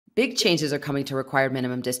Big changes are coming to required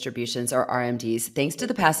minimum distributions, or RMDs, thanks to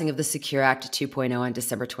the passing of the Secure Act 2.0 on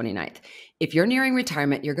December 29th. If you're nearing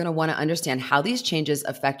retirement, you're going to want to understand how these changes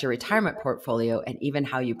affect your retirement portfolio and even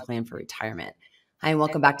how you plan for retirement. Hi, and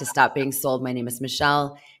welcome back to Stop Being Sold. My name is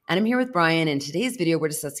Michelle, and I'm here with Brian. In today's video, we're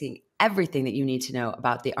discussing everything that you need to know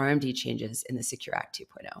about the RMD changes in the Secure Act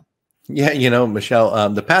 2.0. Yeah, Michelle,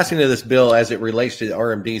 the passing of this bill as it relates to the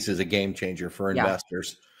RMDs is a game changer for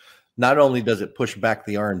investors. Not only does it push back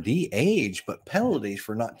the RMD age, but penalties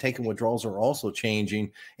for not taking withdrawals are also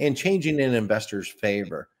changing and changing in investors'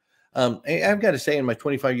 favor. I've got to say, in my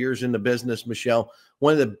 25 years in the business, Michelle,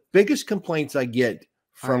 one of the biggest complaints I get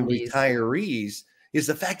from retirees is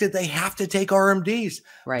the fact that they have to take RMDs.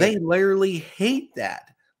 Right. They literally hate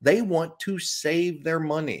that. They want to save their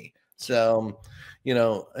money. So,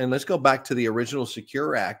 and let's go back to the original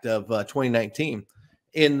Secure Act of 2019.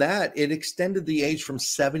 In that, it extended the age from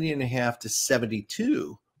 70 and a half to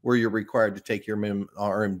 72, where you're required to take your minimum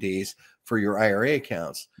RMDs for your IRA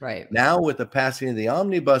accounts. Right. Now, with the passing of the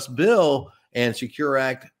Omnibus Bill and Secure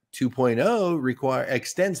Act 2.0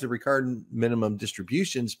 extends the required minimum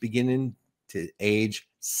distributions beginning to age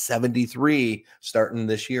 73, starting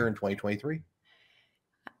this year in 2023.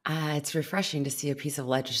 It's refreshing to see a piece of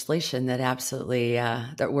legislation that absolutely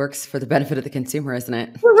that works for the benefit of the consumer, isn't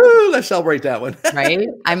it? Woo-hoo, let's celebrate that one. Right?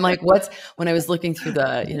 I'm like, when I was looking through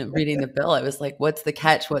the, reading the bill, I was like, what's the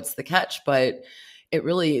catch? What's the catch? But it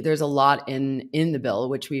really, there's a lot in the bill,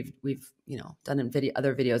 which we've done in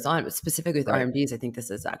other videos on, but specifically with RMDs, I think this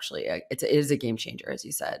is actually it is a game changer, as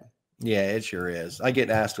you said. Yeah, it sure is. I get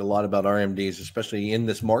asked a lot about RMDs, especially in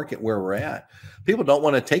this market where we're at. People don't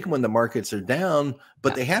want to take them when the markets are down,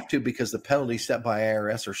 but they have to because the penalties set by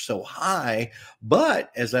IRS are so high. But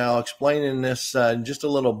as I'll explain in this in just a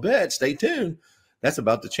little bit, stay tuned. That's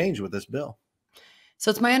about to change with this bill. So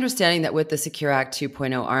it's my understanding that with the Secure Act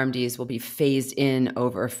 2.0, RMDs will be phased in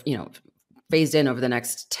over the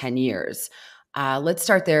next 10 years. Let's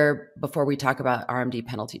start there before we talk about RMD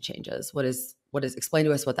penalty changes. Explain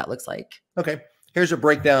to us what that looks like. Okay. Here's a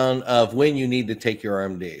breakdown of when you need to take your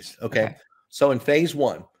RMDs. Okay. So in phase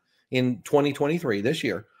one, in 2023, this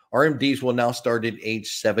year, RMDs will now start at age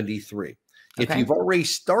 73. If you've already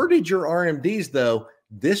started your RMDs, though,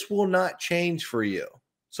 this will not change for you.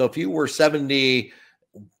 So if you were 72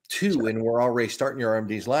 and were already starting your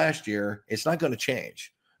RMDs last year, it's not going to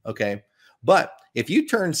change. Okay. But if you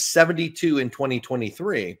turn 72 in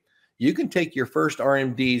 2023, you can take your first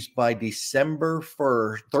RMDs by December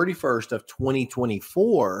 31st of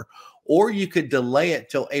 2024, or you could delay it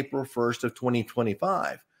till April 1st of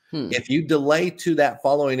 2025. If you delay to that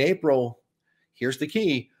following April, here's the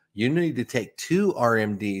key. You need to take 2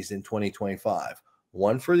 RMDs in 2025,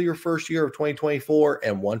 one for your first year of 2024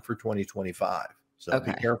 and one for 2025. So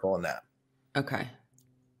be careful on that. Okay.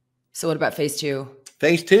 So what about phase 2?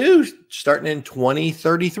 Phase 2, starting in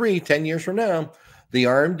 2033, 10 years from now, the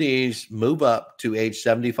RMDs move up to age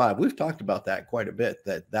 75. We've talked about that quite a bit,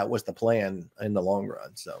 that was the plan in the long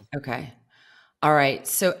run. So, okay. All right.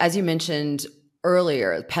 So as you mentioned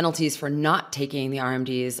earlier, penalties for not taking the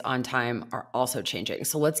RMDs on time are also changing.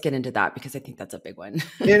 So let's get into that because I think that's a big one.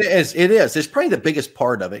 It is. It's probably the biggest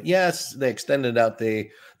part of it. Yes, they extended out the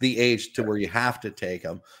age to where you have to take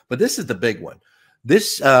them, but this is the big one.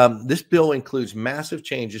 This bill includes massive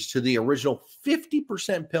changes to the original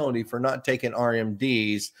 50% penalty for not taking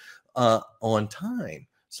RMDs on time.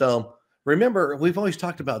 So remember, we've always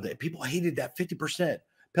talked about that. People hated that 50%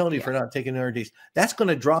 penalty for not taking RMDs. That's going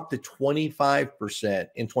to drop to 25%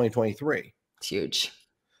 in 2023. It's huge.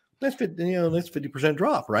 That's 50%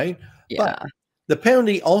 drop, right? Yeah. But the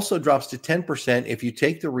penalty also drops to 10% if you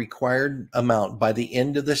take the required amount by the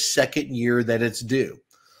end of the second year that it's due.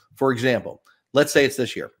 For example, let's say it's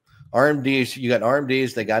this year. RMDs, you got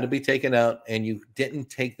RMDs, they got to be taken out, and you didn't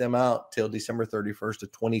take them out till December 31st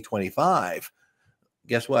of 2025.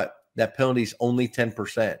 Guess what? That penalty is only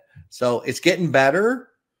 10%. So it's getting better.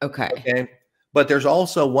 Okay. But there's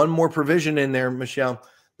also one more provision in there, Michelle.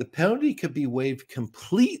 The penalty could be waived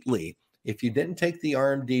completely if you didn't take the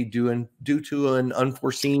RMD due to an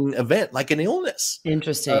unforeseen event, like an illness.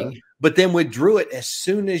 Interesting. But then withdrew it as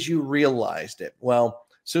soon as you realized it. Well,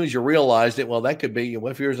 as soon as you realized it, well, that could be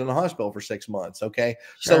what if you was in the hospital for 6 months. Okay.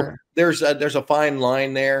 Sure. So there's a fine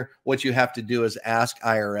line there. What you have to do is ask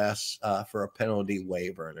IRS for a penalty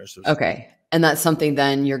waiver. And and that's something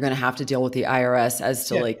then you're going to have to deal with the IRS as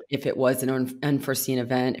to like if it was an unforeseen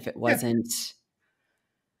event, if it wasn't.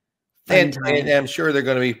 And I'm sure they're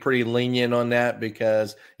going to be pretty lenient on that,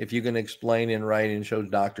 because if you can explain in writing and show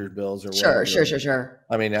doctor's bills or whatever. Sure.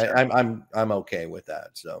 I mean, I'm okay with that.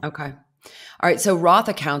 So okay. All right. So Roth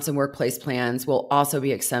accounts and workplace plans will also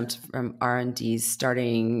be exempt from RMDs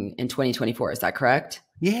starting in 2024. Is that correct?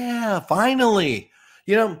 Yeah, finally.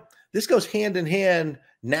 You know, this goes hand in hand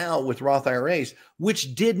now with Roth IRAs,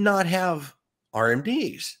 which did not have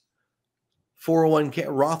RMDs. 401k,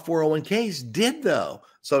 Roth 401ks did though.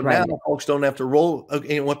 So now Right. folks don't have to roll.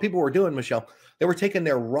 And what people were doing, Michelle, they were taking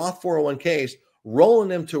their Roth 401ks, rolling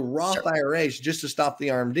them to Roth Sure. IRAs just to stop the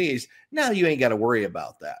RMDs. Now you ain't got to worry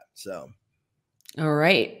about that. So, All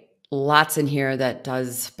right. Lots in here that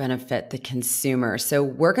does benefit the consumer. So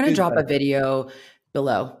we're going to huge drop a benefit. video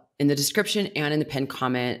below in the description and in the pinned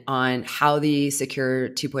comment on how the Secure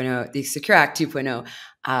 2.0, the Secure Act 2.0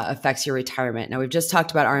 affects your retirement. Now, we've just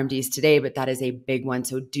talked about RMDs today, but that is a big one.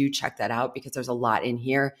 So do check that out because there's a lot in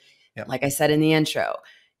here. Yep. Like I said in the intro,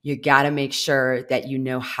 you got to make sure that you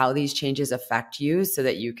know how these changes affect you so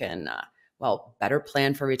that you can, better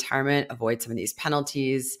plan for retirement, avoid some of these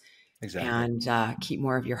penalties, Exactly. and keep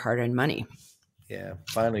more of your hard-earned money. Yeah.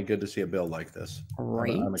 Finally, good to see a bill like this.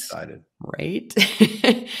 Right. I'm excited. Right.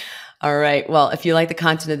 All right. Well, if you like the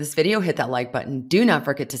content of this video, hit that like button. Do not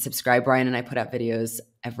forget to subscribe. Brian and I put out videos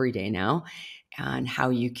every day now on how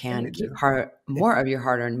you can keep more of your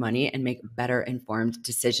hard-earned money and make better informed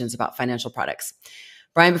decisions about financial products.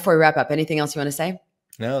 Brian, before we wrap up, anything else you want to say?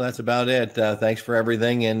 No, that's about it. Thanks for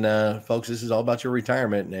everything. And folks, this is all about your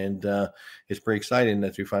retirement. And it's pretty exciting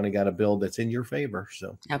that you finally got a bill that's in your favor.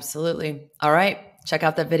 So absolutely. All right. Check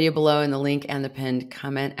out that video below in the link and the pinned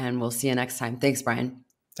comment, and we'll see you next time. Thanks, Brian.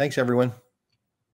 thanks, everyone.